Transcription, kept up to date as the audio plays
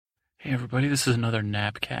Hey everybody, this is another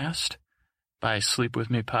Napcast by Sleep With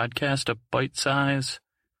Me Podcast, a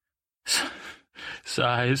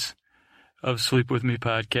size of Sleep With Me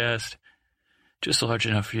Podcast, just large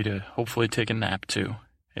enough for you to hopefully take a nap to.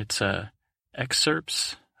 It's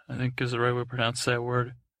excerpts, I think is the right way to pronounce that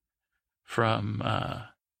word, from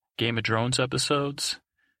Game of Thrones episodes.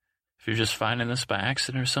 If you're just finding this by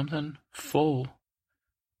accident or something, full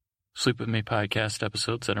Sleep With Me Podcast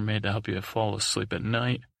episodes that are made to help you fall asleep at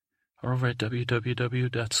night or over at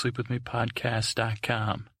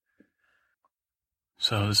www.sleepwithmepodcast.com.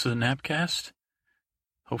 So this is a Napcast.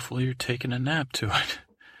 Hopefully you're taking a nap to it.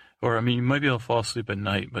 Or, I mean, you might be able to fall asleep at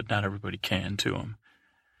night, but not everybody can to them.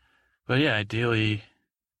 But yeah, ideally,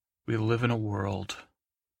 we live in a world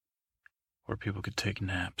where people could take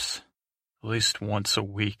naps at least once a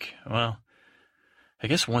week. Well, I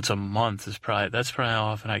guess once a month is that's probably how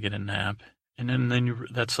often I get a nap. And then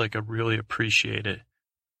that's like a really appreciate it.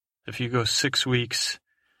 If you go 6 weeks,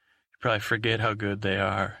 you probably forget how good they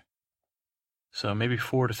are. So maybe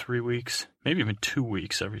 4 to 3 weeks, maybe even 2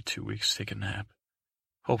 weeks, every 2 weeks, take a nap.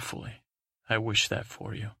 Hopefully. I wish that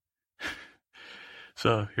for you.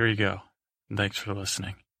 So here you go. And thanks for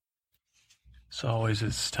listening. As always,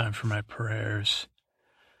 it's time for my prayers.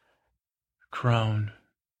 Crone,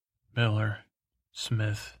 Miller,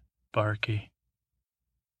 Smith, Barkey,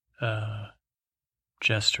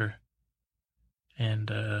 Jester,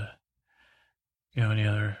 and any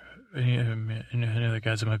other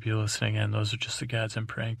guys that might be listening in. Those are just the guys I'm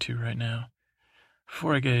praying to right now.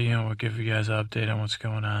 Before I I'll give you guys an update on what's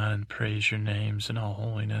going on and praise your names in all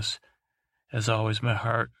holiness. As always, my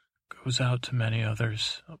heart goes out to many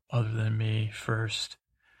others other than me first.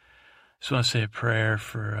 Just want to say a prayer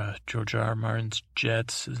for George R. R. Martin's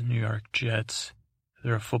Jets, his New York Jets.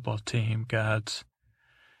 They're a football team, gods.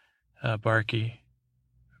 Barkey,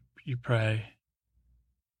 you probably,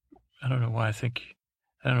 I don't know why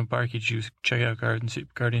Barkey, did you check out Guardians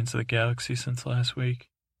of the Galaxy since last week?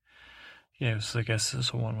 Yeah, I guess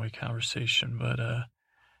it's a one-way conversation, but I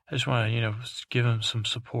just want to, give him some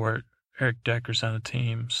support. Eric Decker's on the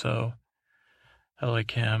team, so I like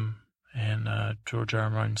him, and George R. R.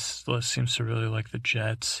 Martin seems to really like the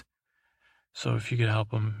Jets, so if you could help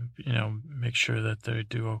them, make sure that they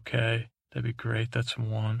do okay, that'd be great. That's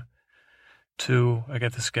one. 2, I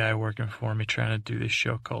got this guy working for me trying to do this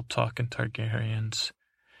show called Talking Targaryens.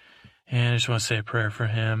 And I just want to say a prayer for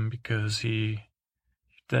him because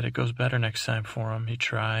that it goes better next time for him. He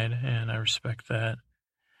tried, and I respect that.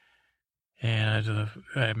 And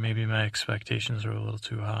maybe my expectations are a little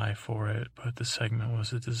too high for it, but the segment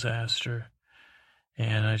was a disaster.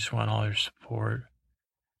 And I just want all your support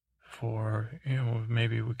for,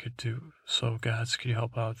 maybe we could do, so gods, could you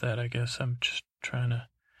help out with that? I guess I'm just trying to.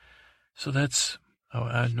 So that's,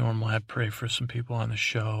 normally I pray for some people on the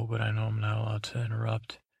show, but I know I'm not allowed to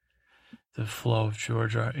interrupt the flow of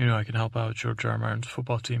George R. I can help out George R. R. Martin's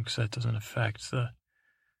football team because that doesn't affect the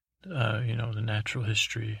natural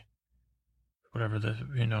history, whatever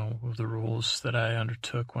the rules that I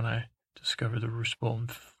undertook when I discovered the Roose Bolton,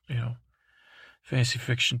 fantasy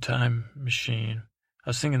fiction time machine. I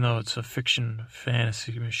was thinking, though, it's a fiction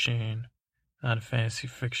fantasy machine, not a fantasy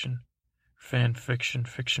fiction. Fan. I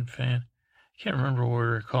can't remember what we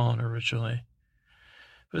were calling it originally.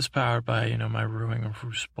 But it's powered by, my ruining of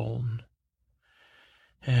Roose Bolton.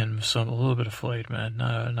 And a little bit of Flayed Man.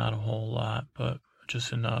 Not a whole lot, but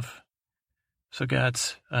just enough. So,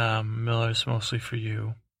 gods, Miller's mostly for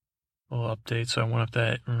you. A little update. So I went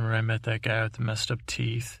up remember I met that guy with the messed up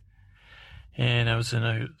teeth. And I was in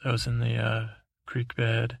the creek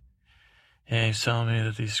bed. And he's telling me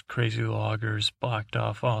that these crazy loggers blocked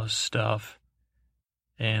off all his stuff.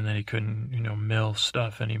 And then he couldn't, mill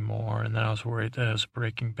stuff anymore. And then I was worried that it was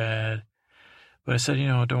Breaking Bad. But I said,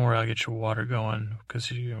 don't worry, I'll get your water going.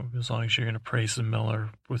 Because, as long as you're going to praise the miller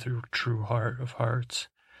with your true heart of hearts,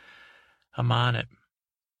 I'm on it.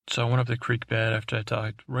 So I went up the creek bed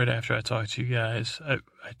right after I talked to you guys. I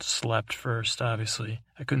slept first, obviously.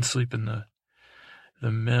 I couldn't sleep in the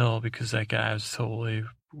mill because that guy was totally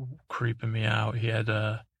creeping me out. He had,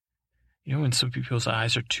 when some people's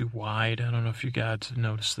eyes are too wide. I don't know if you guys have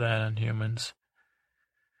noticed that on humans.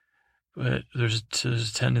 But there's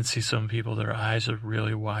a tendency, some people, their eyes are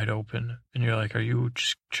really wide open. And you're like, are you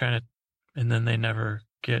just trying to... And then they never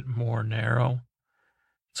get more narrow.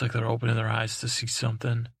 It's like they're opening their eyes to see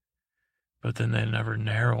something. But then they never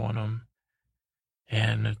narrow on them.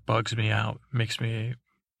 And it bugs me out.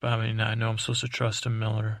 I know I'm supposed to trust a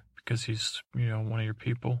miller because he's, one of your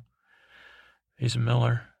people. He's a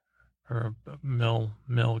miller or a mill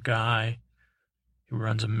guy. He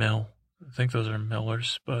runs a mill. I think those are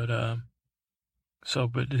millers, but So,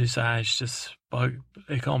 but his eyes just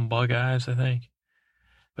they call them bug eyes, I think.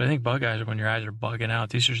 But I think bug eyes are when your eyes are bugging out.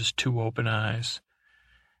 These are just two open eyes.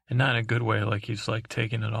 And not in a good way, like he's like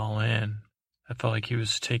taking it all in. I felt like he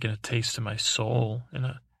was taking a taste of my soul in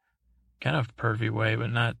a kind of pervy way,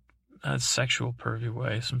 but not a sexual pervy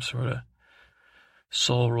way, some sort of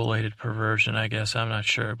soul-related perversion, I guess. I'm not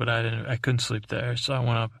sure, but I couldn't sleep there, so I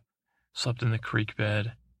went up, slept in the creek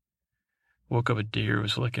bed, woke up, a deer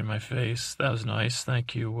was licking my face. That was nice.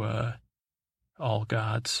 Thank you, all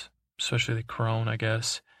gods, especially the crone, I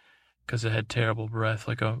guess, because it had terrible breath,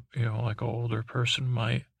 like a like an older person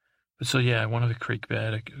might. But so yeah, I went to the creek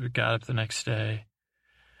bed. I got up the next day.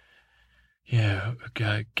 Yeah,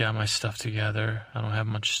 got my stuff together. I don't have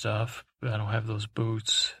much stuff, but I don't have those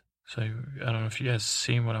boots. So I don't know if you guys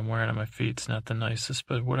seen what I'm wearing on my feet. It's not the nicest,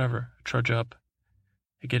 but whatever. I trudge up.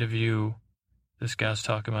 I get a view. This guy's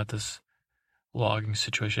talking about this logging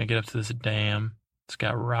situation. I get up to this dam. It's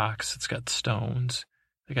got rocks. It's got stones.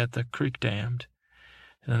 They got the creek dammed.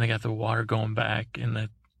 And then they got the water going back, and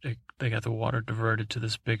they got the water diverted to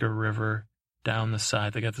this bigger river down the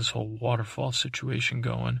side. They got this whole waterfall situation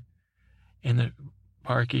going. And the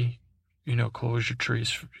Parky, close your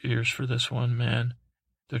ears for this one, man.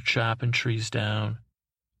 They're chopping trees down,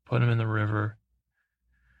 putting them in the river,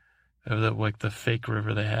 like the fake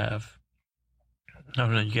river they have. I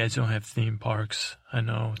don't know, you guys don't have theme parks. I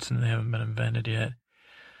know they haven't been invented yet.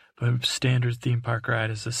 But a standard theme park ride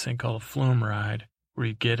is this thing called a flume ride, where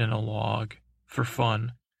you get in a log for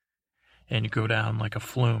fun, and you go down like a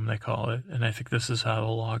flume, they call it. And I think this is how the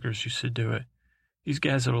loggers used to do it. These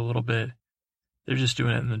guys are a little bit, they're just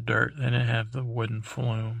doing it in the dirt. They didn't have the wooden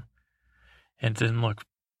flume. And it didn't look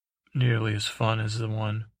nearly as fun as the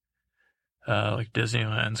one. Like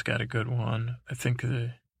Disneyland's got a good one. I think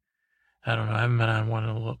I don't know. I haven't been on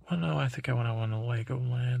one well, no, I think I went on one in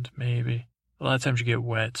Legoland, maybe. A lot of times you get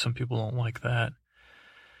wet. Some people don't like that.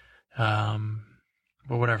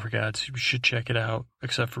 But whatever, guys, you should check it out,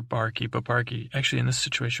 except for Barky. But Barky, actually in this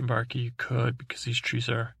situation, Barky, you could, because these trees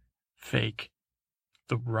are fake.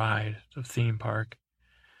 The ride, the theme park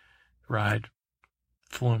ride,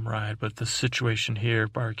 flume ride. But the situation here,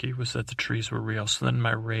 Barky, was that the trees were real. So then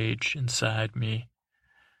my rage inside me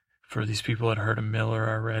for these people that heard of Miller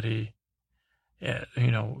already, yeah,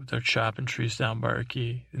 they're chopping trees down,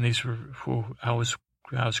 Barky. And these were, I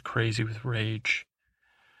was crazy with rage.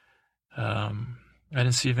 I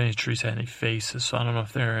didn't see if any trees had any faces, so I don't know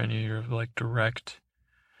if there are any like direct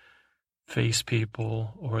face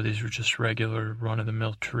people, or these were just regular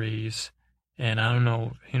run-of-the-mill trees. And I don't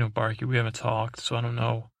know, Barky, we haven't talked, so I don't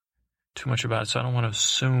know too much about it. So I don't want to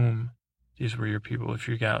assume these were your people. If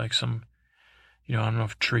you got like some, I don't know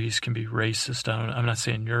if trees can be racist. I'm not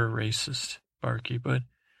saying you're a racist, Barky, but,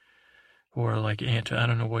 or like I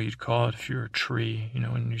don't know what you'd call it if you're a tree,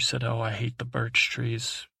 and you said, oh, I hate the birch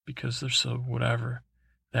trees because they're so whatever.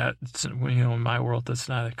 That's, in my world, that's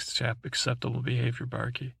not acceptable behavior,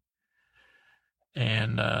 Barky.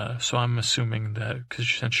 And so I'm assuming that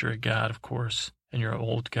because since you're a god, of course, and you're an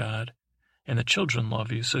old god, and the children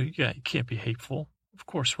love you, so yeah, you can't be hateful. Of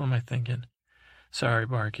course, what am I thinking? Sorry,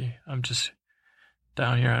 Barky. I'm just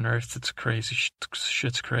down here on Earth. It's crazy.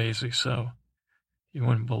 Shit's crazy, so you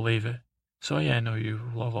wouldn't believe it. So yeah, I know you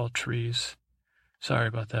love all trees. Sorry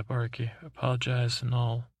about that, Barky. I apologize in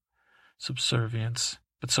all subservience.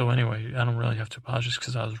 But so anyway, I don't really have to apologize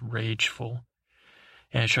because I was rageful.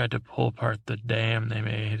 And I tried to pull apart the dam they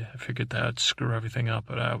made. I figured that would screw everything up,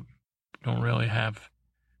 but I don't really have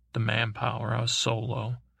the manpower. I was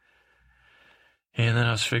solo. And then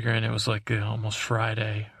I was figuring it was like almost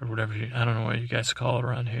Friday or whatever. I don't know what you guys call it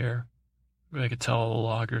around here. But I could tell all the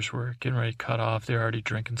loggers were getting ready to cut off. They were already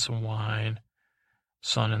drinking some wine,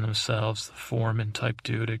 sunning themselves. The foreman type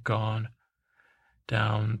dude had gone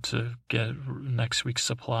down to get next week's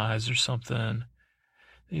supplies or something.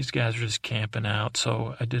 These guys are just camping out,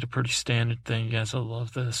 so I did a pretty standard thing. You guys will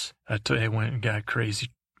love this. I went and got crazy,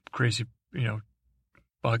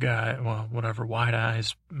 bug eye, well, whatever, wide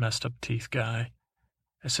eyes, messed up teeth guy.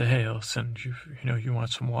 I said, hey, listen, you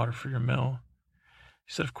want some water for your mill?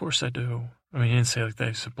 He said, of course I do. I mean, he didn't say it like that.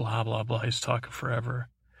 He said, blah, blah, blah. He's talking forever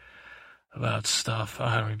about stuff.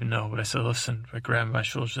 I don't even know. But I said, listen, I grabbed my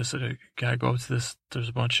shoulders. I said, gotta go to this. There's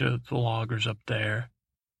a bunch of the loggers up there.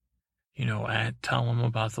 I tell them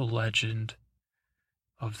about the legend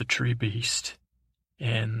of the tree beast.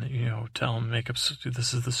 And, tell them,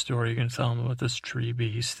 this is the story. You're going to tell them about this tree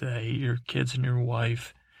beast that ate your kids and your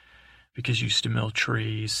wife because you used to mill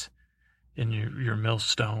trees in your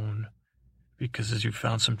millstone because you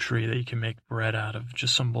found some tree that you can make bread out of,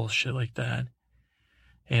 just some bullshit like that.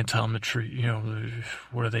 and tell them the tree,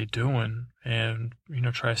 what are they doing? And,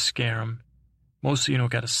 try to scare them. Mostly you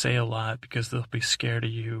don't got to say a lot because they'll be scared of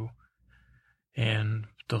you and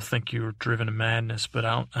they'll think you're driven to madness, but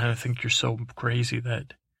I don't think you're so crazy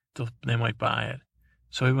that they might buy it.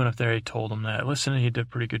 So he went up there, he told them that. Listen, he did a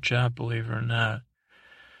pretty good job, believe it or not,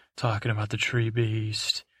 talking about the tree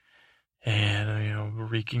beast and,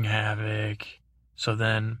 wreaking havoc. So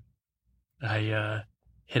then I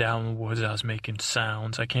hid out in the woods. I was making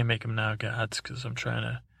sounds. I can't make them now, gods, because I'm trying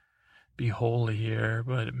to be holy here,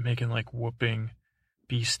 but making like whooping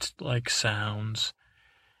beast-like sounds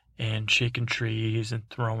and shaking trees and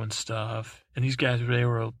throwing stuff. And these guys, they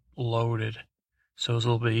were loaded, so it was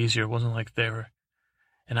a little bit easier. It wasn't like they were,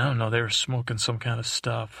 and I don't know, they were smoking some kind of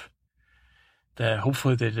stuff that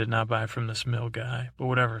hopefully they did not buy from this mill guy, but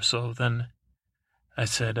whatever. So then I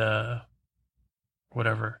said,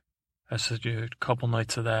 whatever. I said, a couple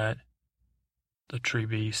nights of that, the tree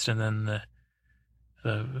beast, and then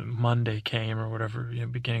the Monday came or whatever,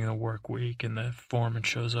 beginning of the work week, and the foreman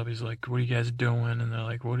shows up. He's like, what are you guys doing? And they're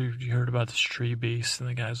like, what have you heard about this tree beast? And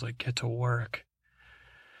the guy's like, get to work.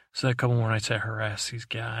 So that couple more nights I harassed these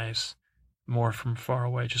guys more from far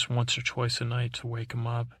away, just once or twice a night to wake them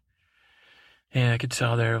up. And I could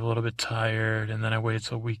tell they're a little bit tired. And then I waited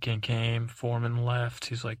till the weekend came. Foreman left.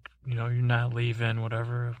 He's like, you're not leaving,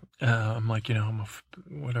 whatever. I'm like,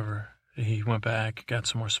 whatever. He went back, got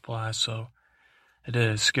some more supplies. So I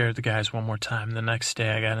did. Scared the guys one more time. The next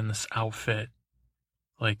day I got in this outfit,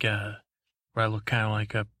 like, where I look kind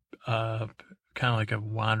of like a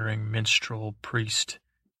wandering minstrel, priest,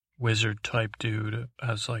 wizard type dude.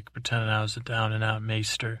 I was like pretending I was a down and out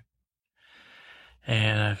maester.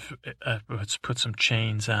 And I put some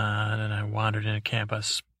chains on, and I wandered into camp. I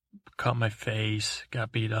cut my face,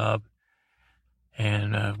 got beat up,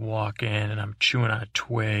 and I walk in, and I'm chewing on a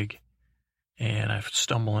twig, and I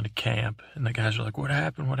stumble into camp, and the guys are like, what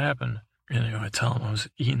happened? What happened? And I tell them I was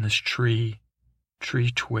eating this tree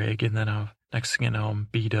twig, and then next thing you know, I'm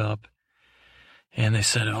beat up. And they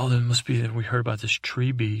said, oh, there must be, we heard about this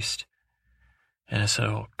tree beast. And I said,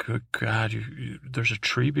 oh, good God, there's a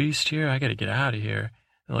tree beast here? I got to get out of here.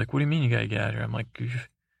 They're like, what do you mean you got to get out of here?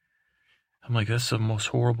 I'm like, that's the most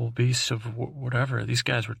horrible beast of whatever. These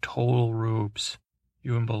guys were total rubes.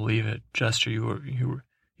 You wouldn't believe it. Jester, you would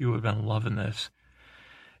have been loving this.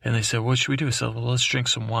 And they said, what should we do? I said, well, let's drink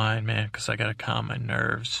some wine, man, because I got to calm my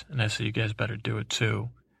nerves. And I said, you guys better do it too.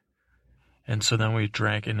 And so then we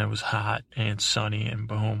drank, and it was hot and sunny, and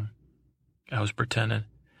boom, I was pretending.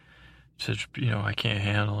 I can't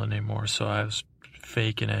handle it anymore, so I was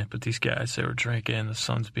faking it. But these guys, they were drinking, the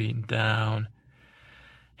sun's beating down.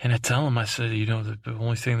 And I tell them, I said, the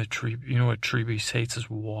only thing what tree beast hates is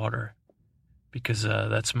water. Because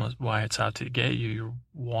that's why it's out to get you. You're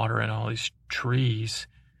watering all these trees.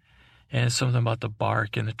 And it's something about the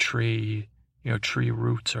bark and the tree. Tree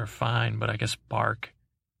roots are fine, but I guess bark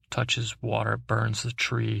touches water, burns the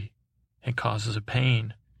tree, and causes a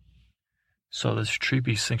pain. So this tree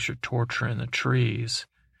beast thinks you're torturing the trees.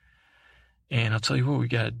 And I'll tell you what we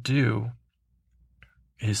got to do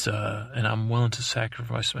is, and I'm willing to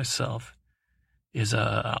sacrifice myself, is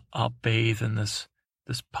I'll bathe in this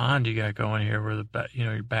pond you got going here where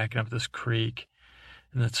you're backing up this creek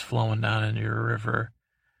and it's flowing down into your river.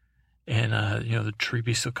 And, the tree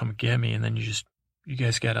beast will come get me. And then you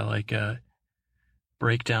guys got to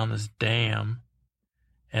break down this dam.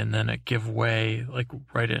 And then it give way,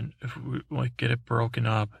 right in, if we get it broken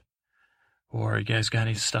up, or you guys got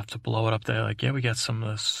any stuff to blow it up there? Like, yeah, we got some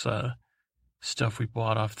of this stuff we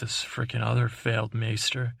bought off this freaking other failed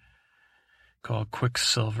maester called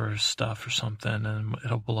Quicksilver stuff or something, and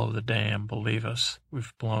it'll blow the dam. Believe us,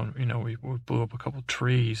 we've blown, we blew up a couple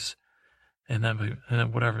trees, and then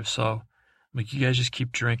whatever. So, you guys just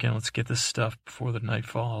keep drinking. Let's get this stuff before the night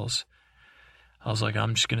falls. I was like,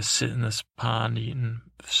 I'm just going to sit in this pond eating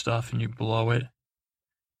stuff and you blow it,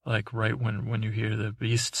 right when you hear the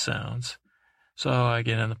beast sounds. So I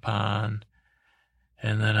get in the pond,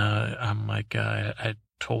 and then I'm like, I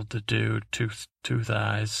told the dude, Tooth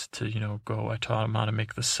Eyes, to, go. I taught him how to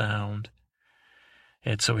make the sound.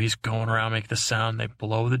 And so he's going around making the sound. They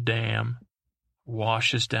blow the dam,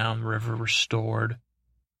 washes down, river restored.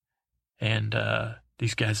 And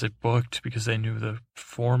these guys had booked because they knew the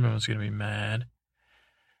foreman was going to be mad.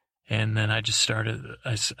 And then I just started,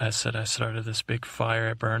 I started this big fire.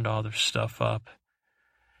 I burned all their stuff up.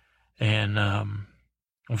 And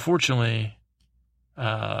unfortunately,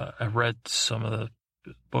 I read some of the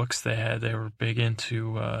books they had. They were big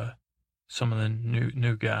into some of the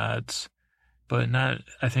new gods, but not,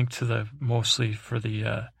 I think, mostly for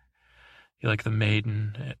the, the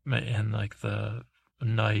maiden and the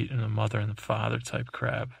knight and a mother and the father type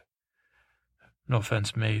crap. No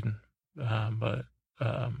offense, maiden.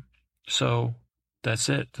 So that's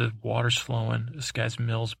it. The water's flowing. This guy's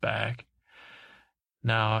mill's back.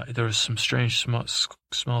 Now, there was some strange smells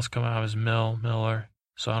coming out of his Miller.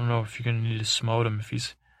 So I don't know if you're going to need to smote him. If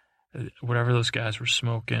he's, whatever those guys were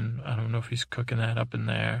smoking, I don't know if he's cooking that up in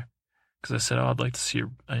there. Because I said, I'd like to see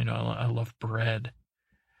your, I love bread.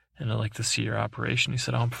 And I'd like to see your operation. He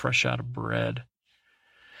said, I'm fresh out of bread.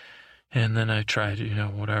 And then I tried,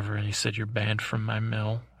 whatever. And he said, you're banned from my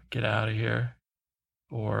mill. Get out of here.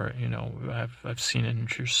 Or, I've seen it in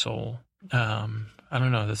your soul. I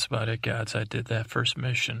don't know. That's about it, gods. I did that first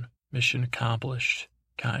mission. Mission accomplished,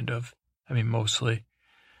 kind of. Mostly.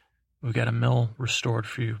 We got a mill restored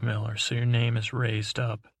for you, Miller. So your name is raised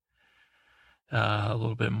up a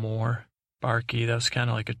little bit more. Barky, that was kind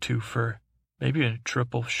of like a twofer. Maybe a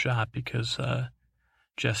triple shot because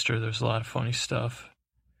Jester, there's a lot of funny stuff.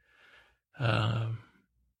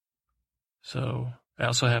 So I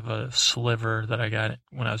also have a sliver that I got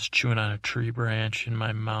when I was chewing on a tree branch in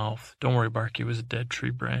my mouth. Don't worry, Barky, it was a dead tree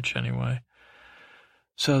branch anyway.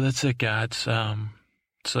 So that's it, gods. So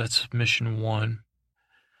that's mission 1.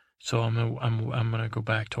 So I'm gonna go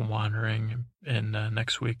back to wandering, and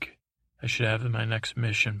next week I should have my next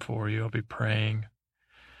mission for you. I'll be praying.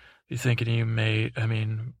 Be thinking of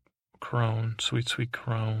you, Crone, sweet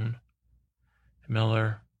Crone,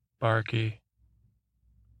 Miller, Barky,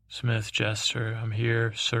 Smith, Jester. I'm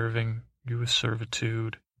here serving you with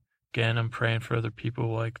servitude. Again, I'm praying for other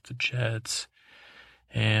people like the Jets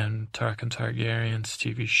and Tarkin Targaryen's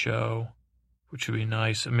TV show, which would be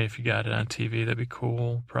nice. If you got it on TV, that'd be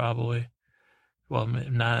cool, probably. Well,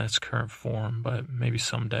 not in its current form, but maybe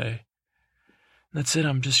someday. And that's it.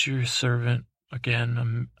 I'm just your servant.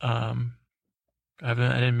 Again, I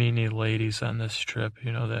didn't meet any ladies on this trip,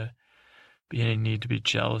 that be any need to be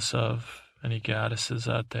jealous of, any goddesses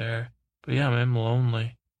out there. But yeah, I'm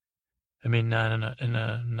lonely. Not in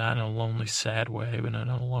a lonely, sad way, but in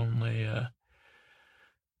a lonely,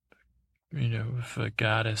 if a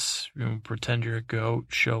goddess, pretend you're a goat,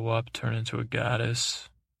 show up, turn into a goddess.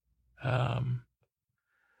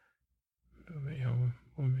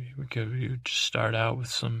 We could just start out with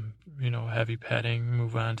some, heavy petting,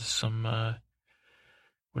 move on to some,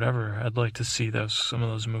 whatever. I'd like to see some of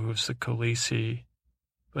those moves, the Khaleesi.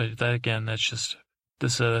 But that, again, that's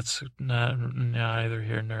not neither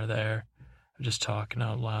here nor there. I'm just talking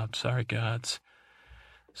out loud. Sorry, gods.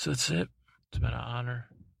 So that's it. It's been an honor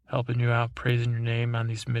helping you out, praising your name on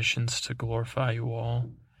these missions to glorify you all.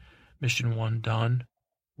 Mission 1 done.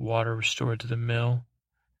 Water restored to the mill.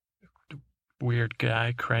 Weird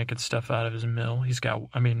guy cranking stuff out of his mill. He's got,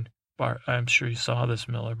 I'm sure you saw this,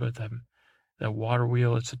 Miller, but that water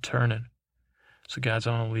wheel, it's a turning. So, guys,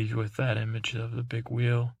 I want to leave you with that image of the big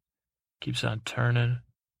wheel. Keeps on turning.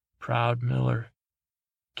 Proud Miller.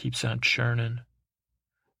 Keeps on churning.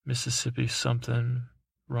 Mississippi something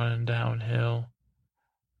running downhill.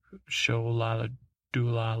 Show la do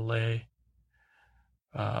la lay.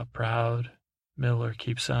 Proud Miller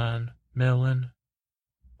keeps on milling.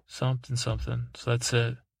 Something. So that's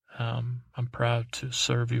it. I'm proud to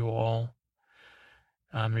serve you all.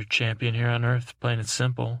 I'm your champion here on Earth, plain and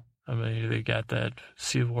simple. They got that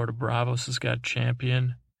Sea Lord of Bravos has got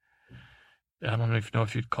champion. I don't even know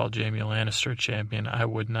if you'd call Jaime Lannister a champion. I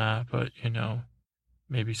would not, but,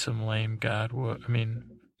 maybe some lame god would.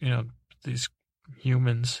 These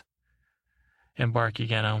humans. And Barky,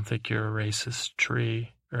 again, I don't think you're a racist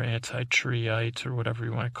tree or anti-treeite or whatever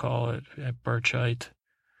you want to call it, birchite.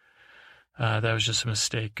 That was just a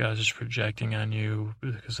mistake. I was just projecting on you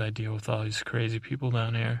because I deal with all these crazy people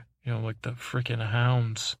down here. Like the freaking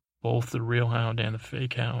hounds, both the real hound and the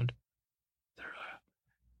fake hound.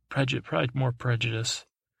 They're probably more prejudice.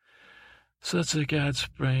 So that's it, guys.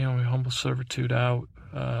 Humble servitude out.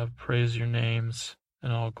 Praise your names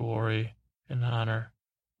in all glory and honor.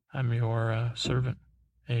 I'm your servant.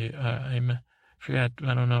 Amen. I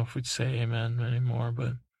don't know if we'd say amen anymore,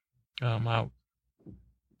 but I'm out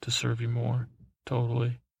to serve you more.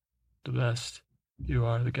 Totally. The best. You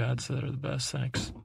are the gods that are the best. Thanks.